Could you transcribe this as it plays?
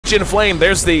catch Inflame.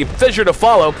 There's the fissure to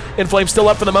follow. Inflame still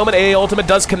up for the moment. AA ultimate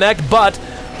does connect, but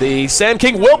the Sand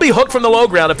King will be hooked from the low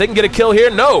ground. If they can get a kill here,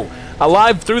 no.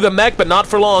 Alive through the mech, but not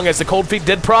for long, as the Cold Feet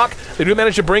did proc. They do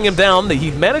manage to bring him down.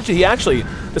 He actually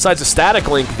decides to static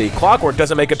link. The Clockwork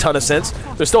doesn't make a ton of sense.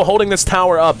 They're still holding this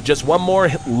tower up. Just one more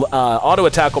auto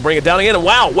attack will bring it down again. And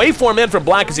wow, waveform in from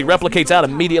Black as he replicates out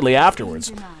immediately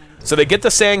afterwards. So they get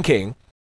the Sand King.